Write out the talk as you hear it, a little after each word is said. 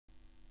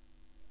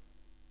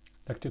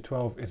Lecture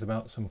 12 is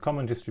about some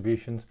common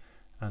distributions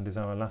and is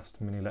our last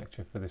mini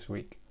lecture for this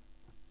week.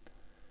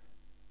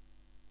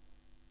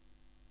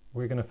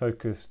 We're going to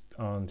focus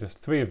on just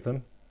three of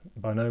them: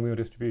 binomial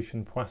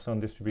distribution,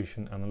 Poisson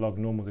distribution and the log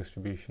normal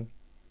distribution.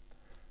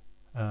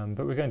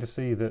 But we're going to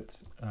see that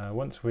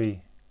once we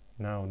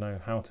now know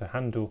how to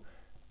handle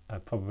a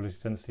probability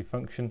density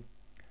function,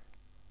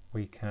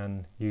 we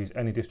can use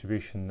any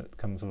distribution that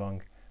comes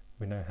along.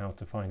 We know how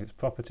to find its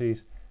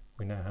properties,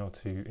 we know how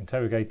to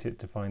interrogate it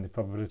to find the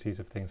probabilities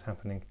of things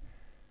happening.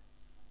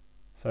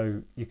 So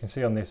you can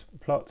see on this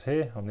plot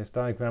here, on this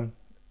diagram,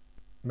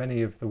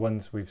 many of the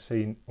ones we've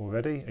seen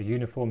already. A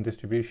uniform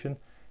distribution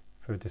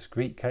for a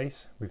discrete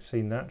case, we've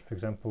seen that, for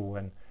example,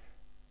 when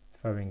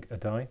throwing a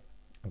die.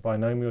 A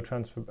binomial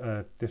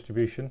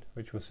distribution,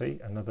 which we'll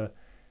see, another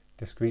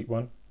discrete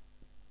one.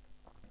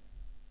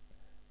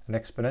 An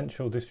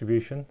exponential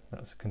distribution,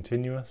 that's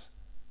continuous.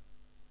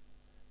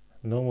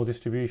 Normal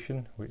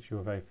distribution, which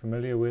you're very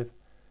familiar with.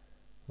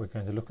 We're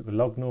going to look at the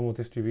log normal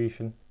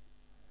distribution.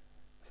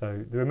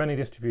 So there are many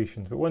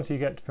distributions, but once you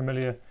get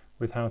familiar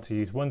with how to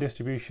use one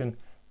distribution,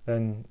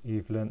 then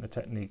you've learnt the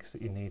techniques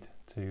that you need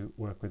to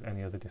work with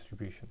any other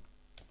distribution.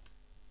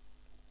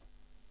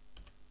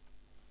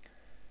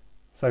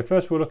 So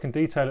first we'll look in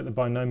detail at the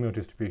binomial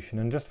distribution,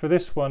 and just for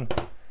this one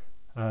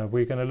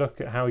we're going to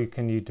look at how you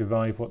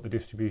derive what the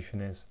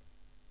distribution is.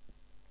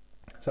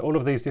 So all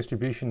of these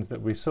distributions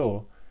that we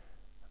saw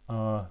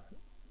are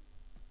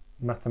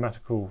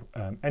mathematical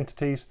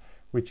entities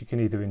which you can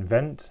either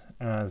invent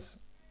as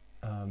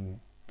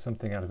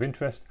something out of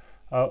interest,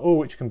 or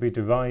which can be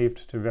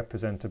derived to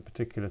represent a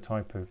particular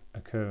type of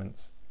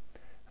occurrence.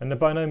 And the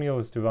binomial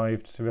is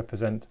derived to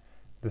represent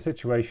the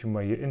situation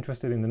where you're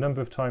interested in the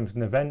number of times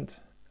an event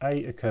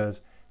A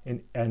occurs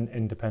in n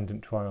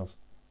independent trials.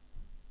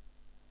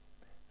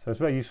 So it's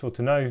very useful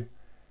to know,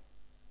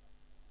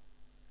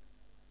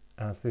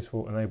 as this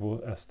will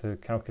enable us to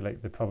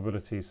calculate the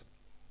probabilities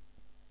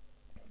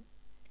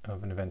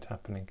of an event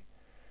happening.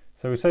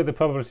 So we say the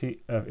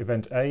probability of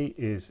event A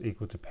is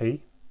equal to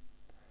P,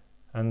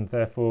 and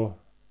therefore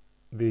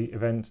the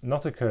event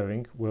not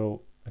occurring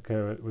will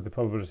occur with the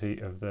probability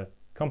of the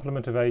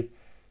complement of A,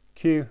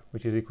 Q,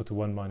 which is equal to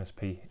 1 minus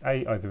P.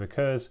 A either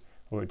occurs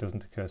or it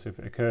doesn't occur. So if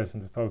it occurs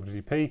in the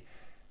probability P,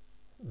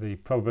 the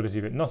probability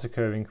of it not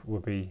occurring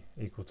will be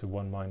equal to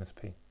 1 minus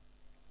P.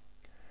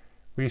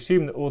 We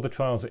assume that all the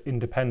trials are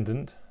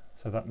independent,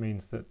 so that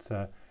means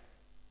that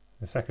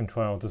the second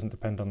trial doesn't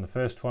depend on the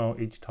first trial.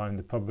 Each time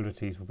the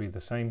probabilities will be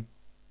the same.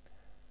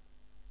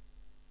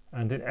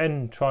 And in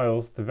n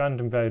trials, the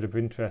random variable of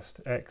interest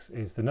x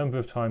is the number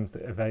of times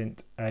that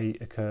event A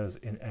occurs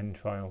in n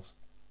trials.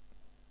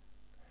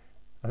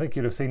 I think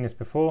you'll have seen this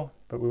before,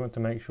 but we want to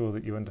make sure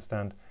that you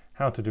understand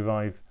how to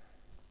derive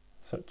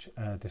such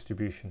a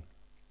distribution.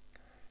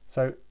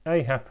 So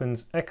A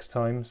happens x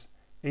times,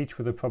 each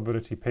with a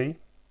probability p,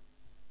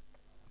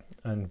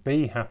 and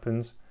B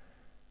happens,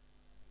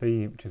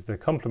 B, which is the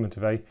complement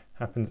of A,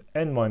 happens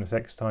n minus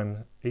x times,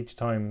 each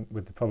time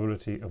with the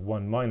probability of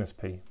 1 minus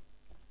p.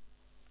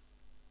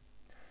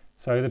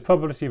 So the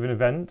probability of an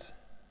event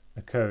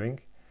occurring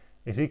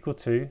is equal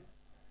to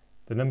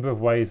the number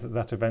of ways that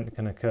that event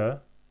can occur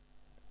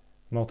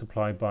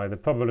multiplied by the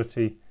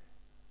probability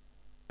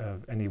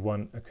of any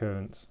one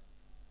occurrence.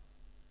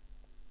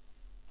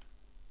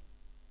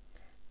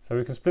 So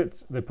we can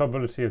split the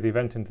probability of the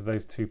event into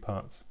those two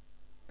parts.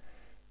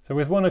 So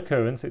with one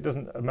occurrence, it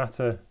doesn't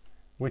matter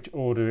which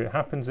order it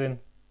happens in.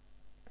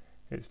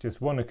 It's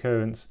just one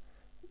occurrence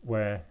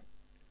where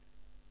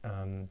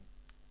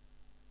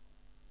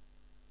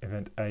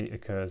event A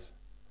occurs.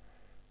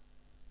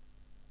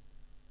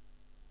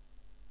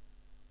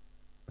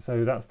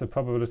 So that's the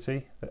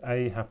probability that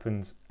A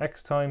happens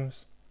x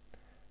times,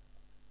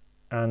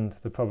 and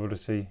the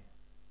probability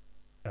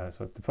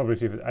the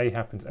probability that A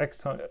happens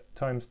x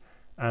times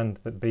and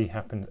that B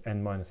happens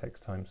n minus x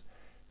times.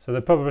 So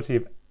the probability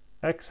of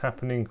x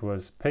happening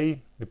was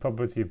P, the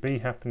probability of B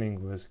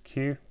happening was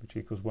Q, which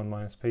equals 1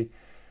 minus P,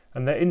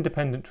 and they're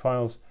independent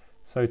trials.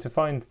 So to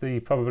find the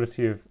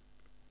probability of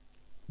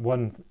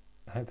one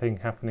thing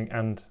happening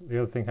and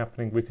the other thing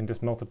happening, we can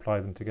just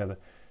multiply them together.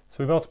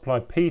 So we multiply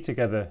P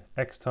together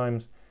x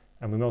times,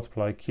 and we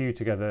multiply Q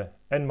together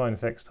n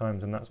minus x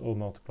times, and that's all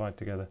multiplied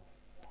together.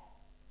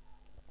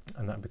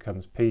 And that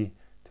becomes P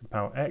to the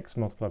power x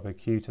multiplied by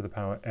Q to the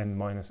power n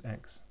minus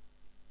x.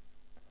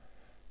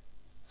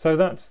 So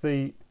that's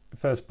the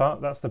first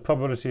part, that's the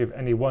probability of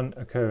any one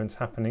occurrence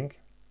happening.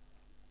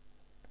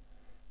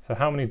 So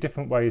how many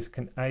different ways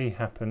can A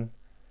happen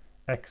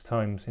x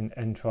times in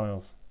n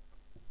trials?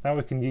 Now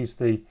we can use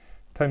the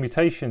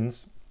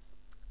permutations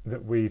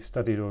that we've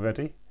studied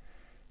already.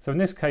 So in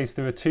this case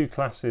there are two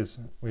classes.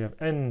 We have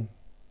n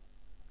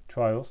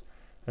trials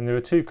and there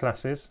are two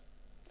classes,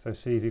 so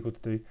C is equal to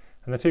 2,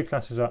 and the two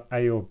classes are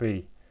A or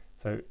B.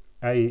 So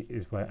A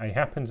is where A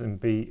happens and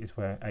B is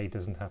where A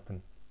doesn't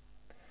happen.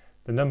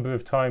 The number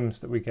of times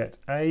that we get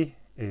A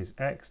is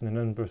x, and the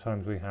number of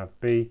times we have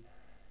B,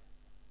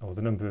 or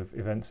the number of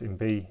events in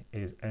B,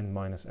 is n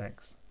minus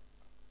x.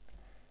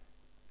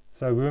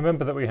 So we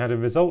remember that we had a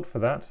result for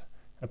that.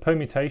 A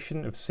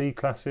permutation of C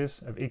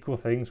classes of equal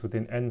things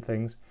within n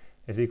things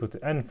is equal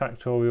to n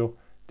factorial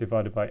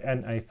divided by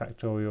na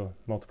factorial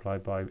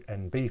multiplied by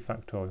nb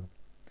factorial.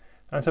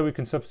 And so we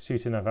can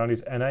substitute in our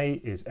values. Na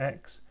is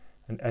x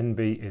and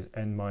nb is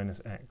n minus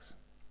x.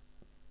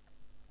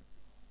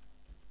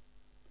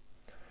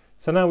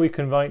 So now we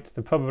can write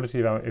the probability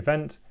of our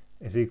event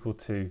is equal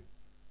to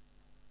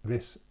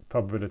this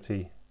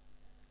probability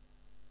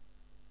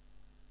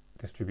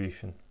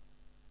distribution,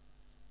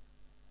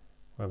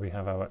 where we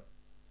have our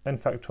n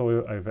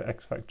factorial over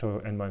x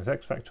factorial n minus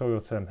x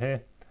factorial term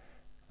here,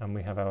 and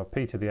we have our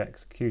p to the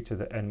x q to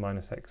the n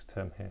minus x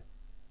term here.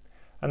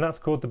 And that's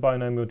called the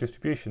binomial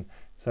distribution.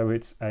 So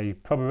it's a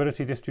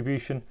probability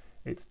distribution,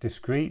 it's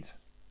discrete,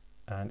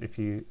 and if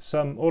you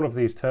sum all of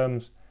these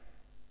terms,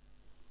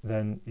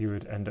 then you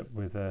would end up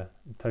with a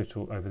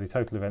total over the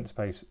total event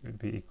space, it would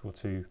be equal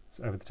to,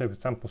 over the total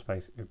sample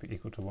space, it would be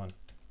equal to 1.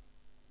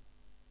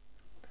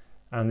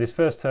 And this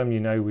first term, you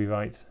know, we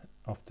write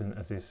often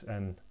as this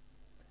n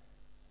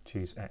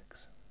choose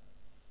x.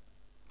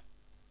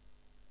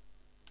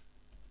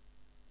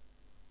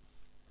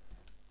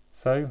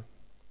 So,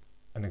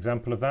 an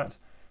example of that,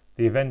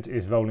 the event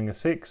is rolling a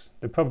 6.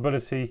 The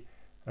probability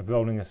of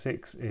rolling a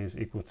 6 is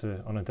equal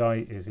to, on a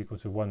die, is equal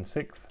to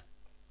 1/6.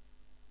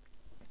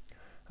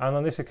 And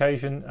on this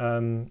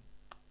occasion,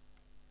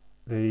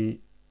 the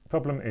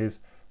problem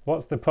is,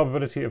 what's the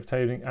probability of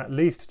obtaining at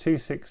least 2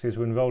 6s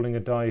when rolling a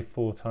die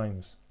 4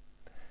 times?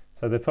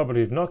 So the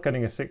probability of not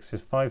getting a 6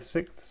 is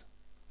 5/6.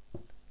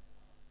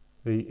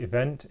 The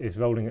event is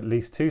rolling at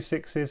least 2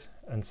 6s,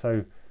 and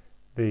so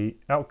the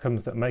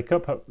outcomes that make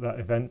up that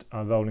event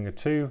are rolling a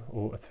 2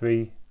 or a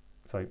 3,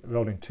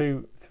 rolling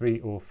 2, 3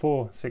 or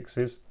 4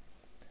 6s.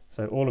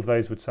 So all of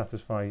those would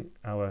satisfy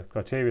our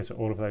criteria, so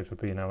all of those would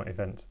be in our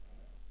event.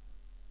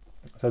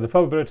 So the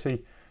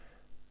probability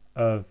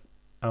of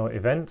our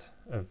event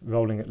of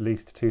rolling at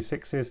least 2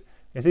 6s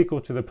is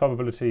equal to the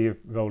probability of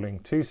rolling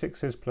 2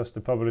 6s plus the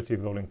probability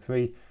of rolling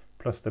 3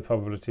 plus the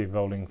probability of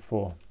rolling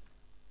 4.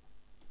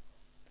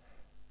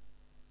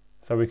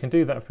 So we can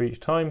do that for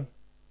each time.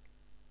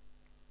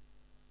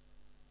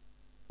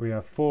 We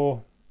have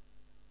 4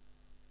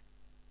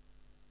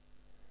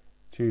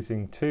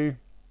 choosing 2,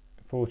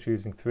 4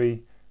 choosing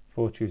 3,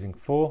 4 choosing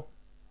 4.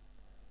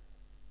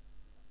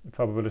 The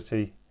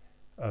probability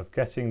of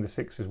getting the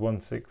 6 is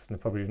 1/6 and the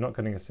probability of not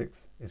getting a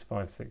 6 is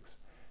 5/6.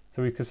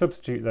 So we can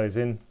substitute those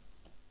in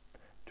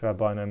to our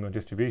binomial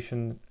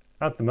distribution,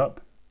 add them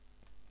up,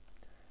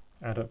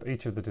 add up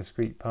each of the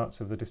discrete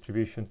parts of the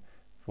distribution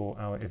for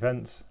our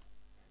events,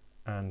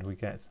 and we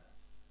get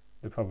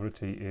the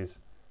probability is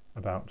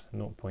about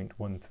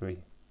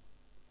 0.13.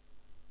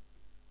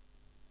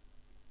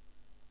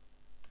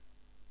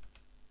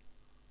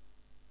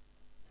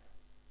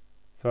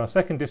 So our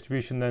second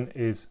distribution then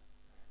is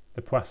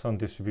the Poisson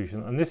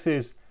distribution, and this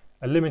is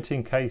a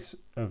limiting case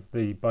of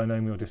the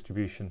binomial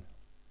distribution.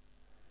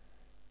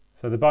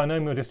 So the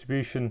binomial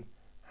distribution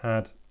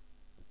had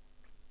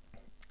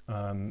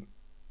n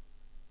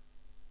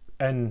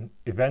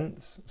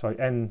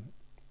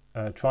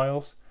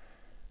trials,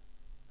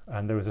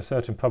 and there was a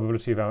certain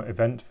probability of our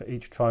event for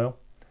each trial.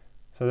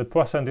 So the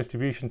Poisson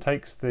distribution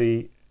takes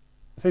the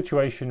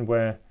situation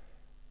where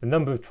the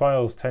number of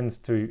trials tends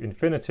to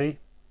infinity,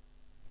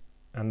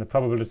 and the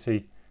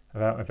probability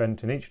of our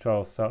event in each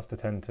trial starts to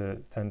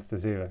tends to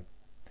 0.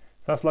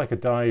 So that's like a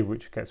die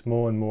which gets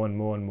more and more and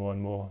more and more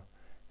and more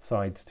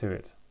sides to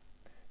it.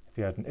 If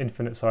you had an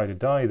infinite sided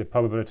die, the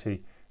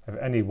probability of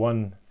any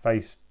one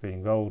face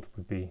being rolled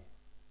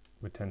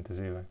would tend to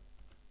 0.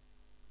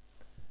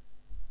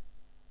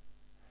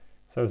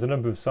 So as the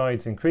number of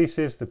sides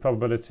increases, the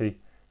probability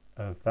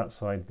of that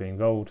side being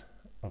rolled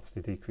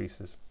obviously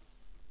decreases.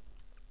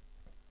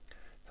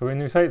 So when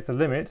we say it's the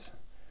limit,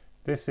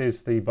 this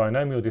is the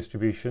binomial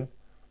distribution,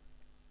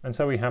 and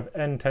so we have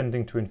n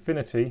tending to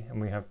infinity and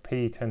we have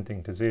p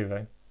tending to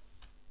 0.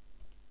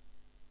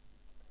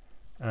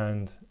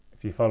 And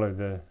if you follow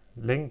the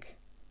link,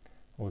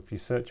 or if you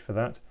search for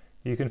that,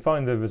 you can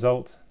find the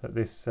result that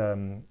this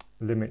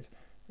limit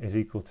is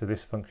equal to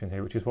this function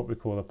here, which is what we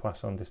call a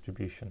Poisson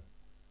distribution.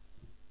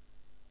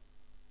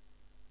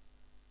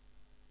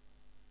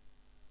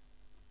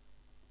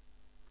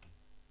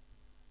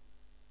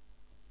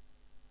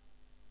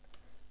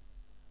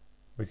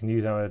 We can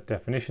use our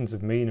definitions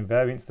of mean and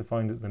variance to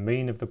find that the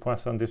mean of the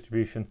Poisson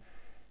distribution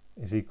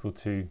is equal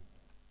to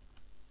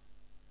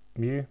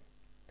mu,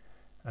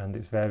 and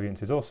its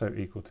variance is also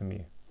equal to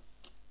mu.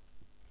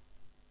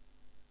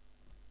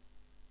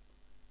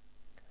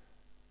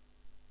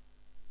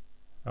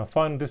 Our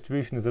final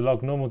distribution is the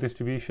log normal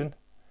distribution,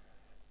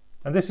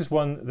 and this is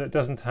one that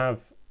doesn't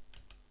have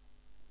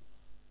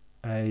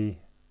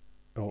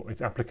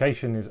its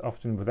application is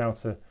often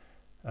without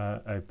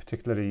a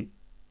particularly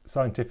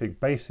scientific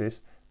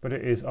basis, but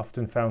it is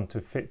often found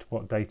to fit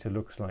what data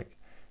looks like.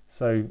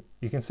 So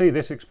you can see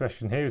this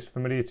expression here is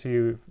familiar to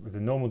you with the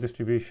normal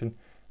distribution,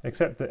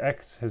 except that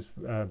x has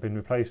been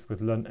replaced with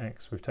ln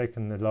x. We've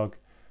taken the log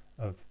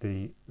of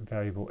the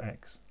variable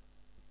x.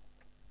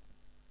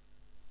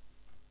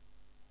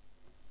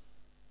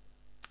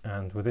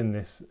 and within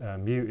this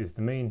mu is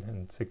the mean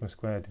and sigma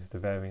squared is the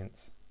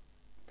variance.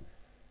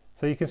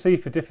 So you can see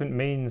for different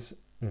means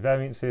and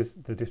variances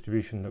the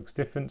distribution looks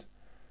different.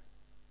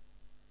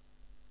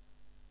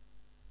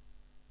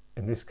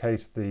 In this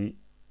case the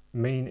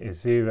mean is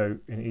 0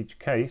 in each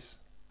case,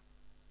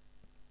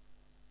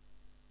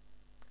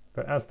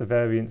 but as the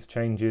variance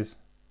changes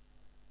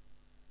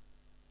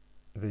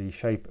the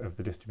shape of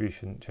the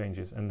distribution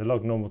changes, and the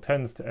log normal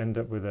tends to end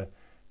up with a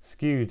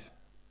skewed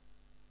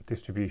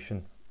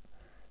distribution,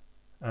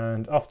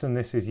 and often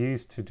this is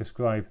used to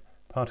describe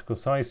particle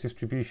size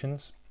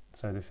distributions.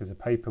 So this is a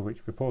paper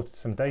which reported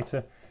some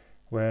data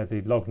where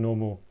the log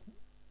normal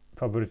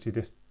probability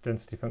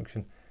density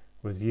function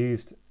was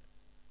used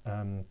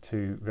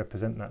to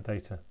represent that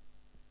data.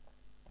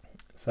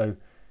 So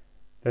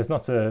there's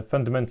not a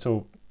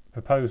fundamental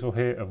proposal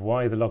here of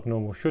why the log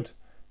normal should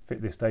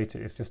fit this data.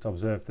 It's just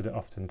observed that it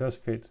often does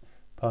fit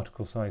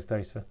particle size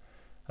data,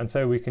 and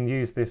so we can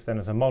use this then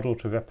as a model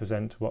to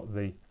represent what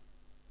the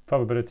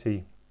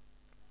probability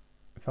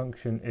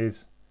function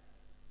is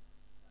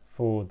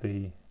for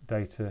the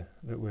data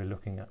that we're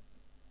looking at.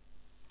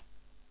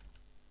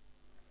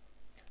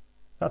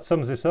 That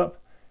sums this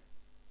up.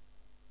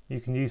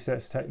 You can use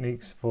these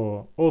techniques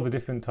for all the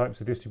different types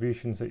of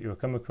distributions that you'll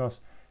come across,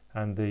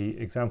 and the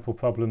example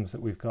problems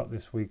that we've got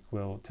this week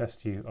will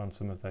test you on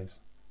some of those.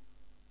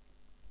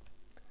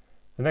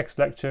 The next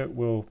lecture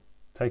will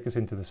take us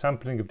into the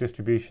sampling of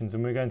distributions,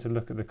 and we're going to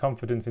look at the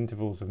confidence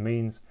intervals of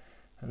means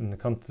and the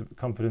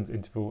confidence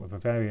interval of a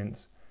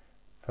variance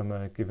from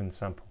a given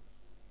sample.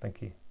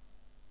 Thank you.